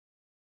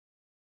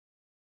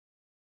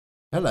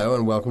Hello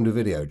and welcome to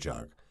Video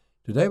Jug.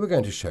 Today we're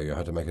going to show you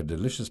how to make a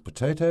delicious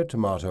potato,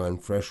 tomato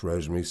and fresh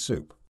rosemary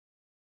soup.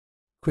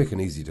 Quick and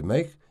easy to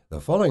make,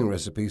 the following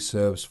recipe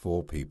serves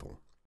 4 people.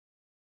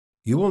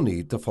 You will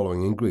need the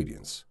following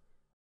ingredients: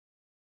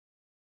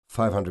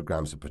 500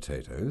 grams of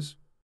potatoes,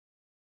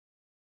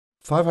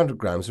 500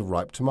 grams of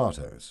ripe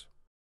tomatoes,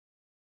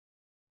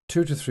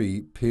 2 to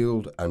 3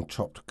 peeled and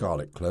chopped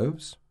garlic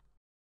cloves,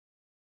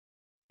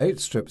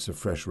 8 strips of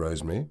fresh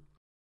rosemary,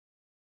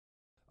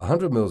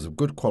 100 ml of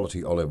good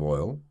quality olive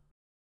oil,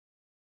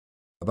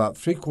 about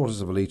 3/4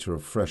 of a litre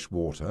of fresh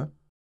water,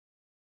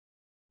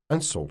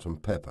 and salt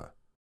and pepper.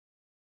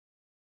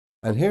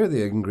 And here are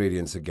the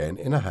ingredients again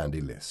in a handy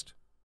list.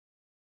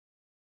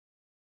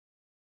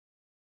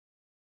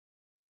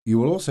 You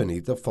will also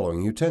need the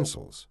following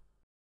utensils: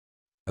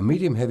 a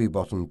medium heavy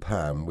bottomed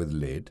pan with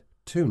lid,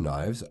 2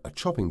 knives, a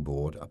chopping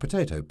board, a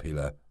potato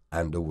peeler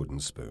and a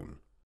wooden spoon.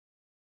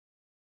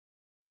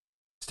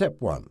 Step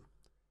 1.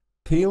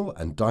 Peel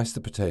and dice the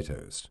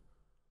potatoes.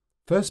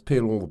 First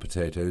peel all the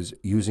potatoes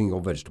using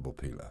your vegetable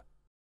peeler.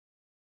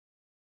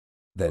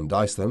 Then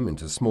dice them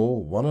into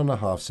small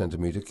 1½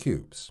 cm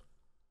cubes.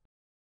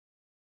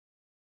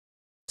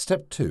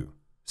 Step 2.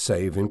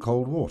 Save in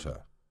cold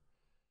water.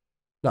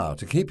 Now,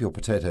 to keep your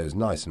potatoes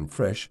nice and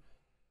fresh,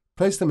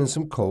 place them in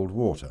some cold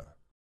water.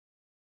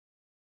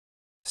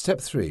 Step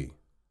 3.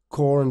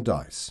 Core and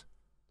dice.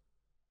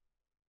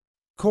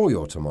 Core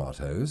your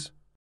tomatoes.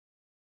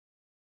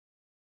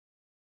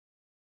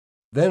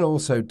 Then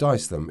also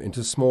dice them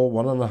into small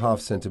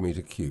 1½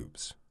 cm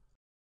cubes.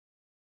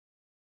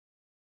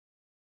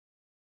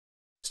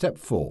 Step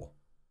 4.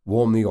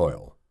 Warm the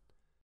oil.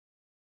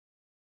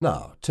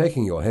 Now,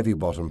 taking your heavy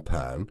bottomed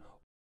pan,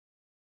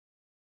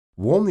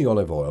 warm the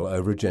olive oil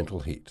over a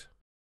gentle heat.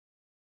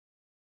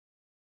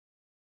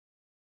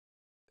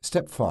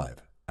 Step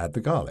 5. Add the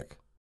garlic.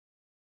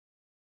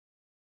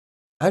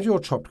 Add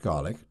your chopped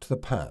garlic to the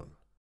pan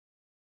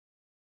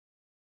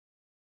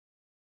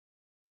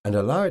and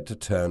allow it to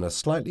turn a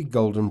slightly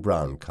golden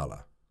brown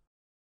colour.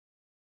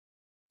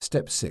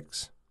 Step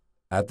 6.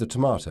 Add the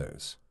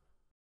tomatoes.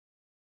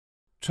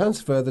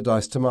 Transfer the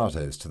diced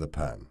tomatoes to the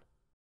pan.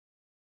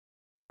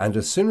 And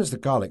as soon as the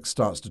garlic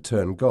starts to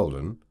turn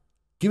golden,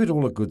 give it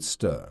all a good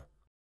stir.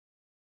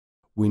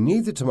 We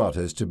need the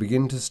tomatoes to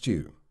begin to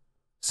stew,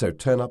 so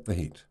turn up the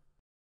heat.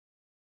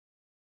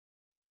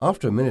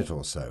 After a minute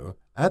or so,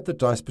 add the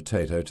diced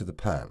potato to the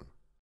pan.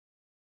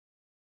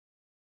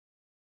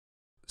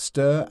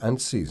 Stir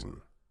and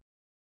season.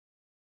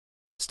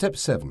 Step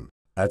 7.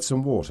 Add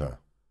some water.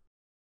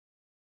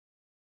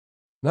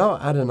 Now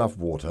add enough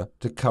water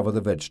to cover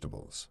the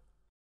vegetables.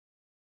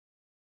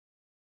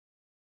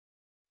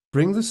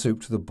 Bring the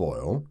soup to the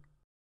boil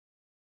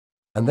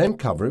and then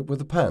cover it with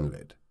the pan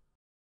lid.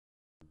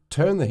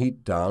 Turn the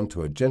heat down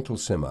to a gentle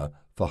simmer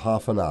for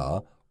 ½ an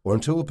hour or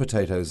until the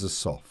potatoes are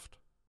soft.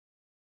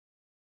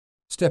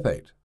 Step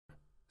 8.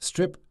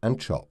 Strip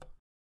and chop.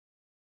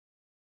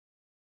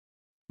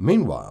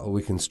 Meanwhile,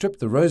 we can strip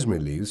the rosemary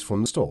leaves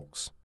from the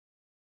stalks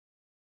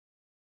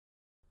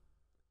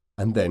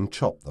and then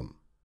chop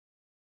them.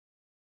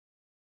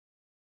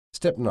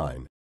 Step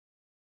 9.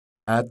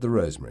 Add the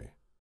rosemary.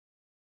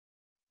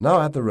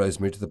 Now add the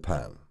rosemary to the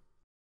pan.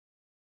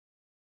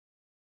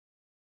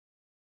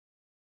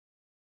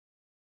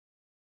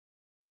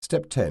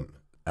 Step 10.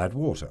 Add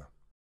water.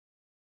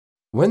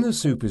 When the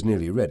soup is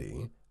nearly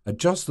ready,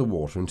 adjust the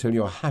water until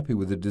you are happy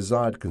with the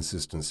desired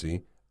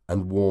consistency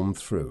and warm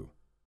through.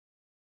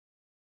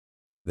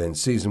 Then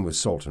season with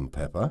salt and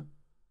pepper.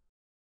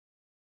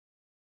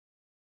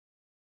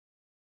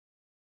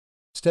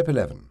 Step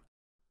 11.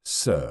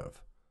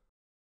 Serve.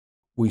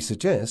 We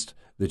suggest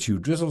that you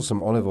drizzle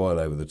some olive oil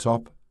over the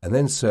top and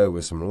then serve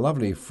with some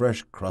lovely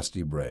fresh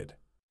crusty bread.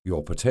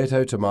 Your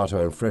potato,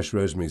 tomato and fresh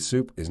rosemary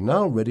soup is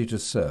now ready to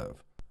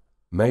serve.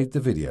 Made the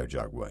Video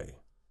Jug way.